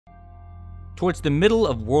Towards the middle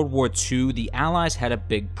of World War II, the Allies had a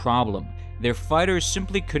big problem. Their fighters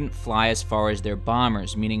simply couldn't fly as far as their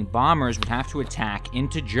bombers, meaning bombers would have to attack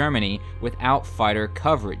into Germany without fighter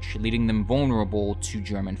coverage, leaving them vulnerable to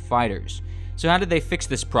German fighters. So how did they fix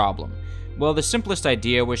this problem? Well, the simplest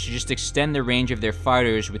idea was to just extend the range of their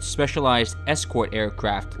fighters with specialized escort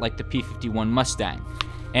aircraft like the P-51 Mustang.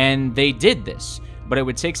 And they did this, but it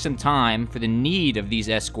would take some time for the need of these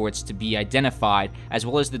escorts to be identified, as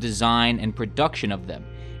well as the design and production of them.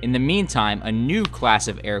 In the meantime, a new class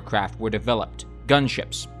of aircraft were developed,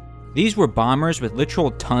 gunships. These were bombers with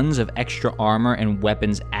literal tons of extra armor and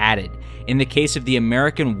weapons added. In the case of the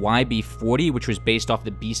American YB-40, which was based off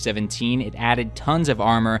the B-17, it added tons of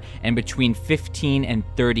armor and between 15 and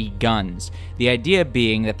 30 guns. The idea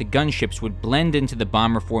being that the gunships would blend into the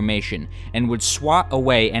bomber formation and would swat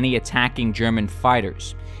away any attacking German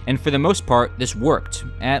fighters. And for the most part, this worked,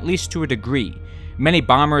 at least to a degree. Many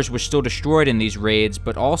bombers were still destroyed in these raids,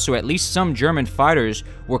 but also at least some German fighters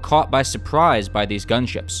were caught by surprise by these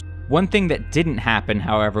gunships. One thing that didn't happen,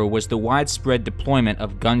 however, was the widespread deployment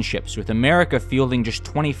of gunships, with America fielding just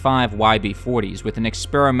 25 YB-40s, with an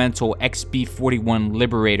experimental XB-41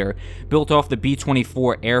 Liberator built off the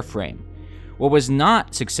B-24 airframe. What was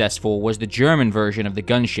not successful was the German version of the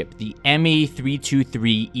gunship, the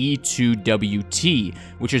Me-323E2WT,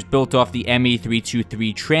 which was built off the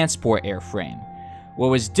Me-323 transport airframe. What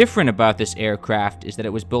was different about this aircraft is that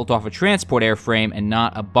it was built off a transport airframe and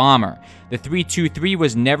not a bomber. The 323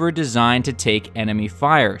 was never designed to take enemy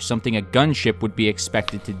fire, something a gunship would be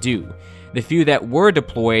expected to do. The few that were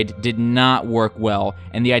deployed did not work well,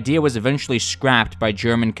 and the idea was eventually scrapped by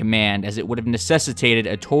German command, as it would have necessitated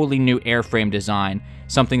a totally new airframe design,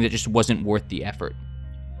 something that just wasn't worth the effort.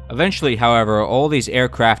 Eventually, however, all these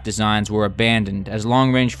aircraft designs were abandoned as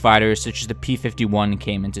long-range fighters such as the P-51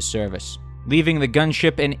 came into service, leaving the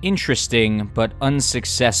gunship an interesting but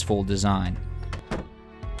unsuccessful design.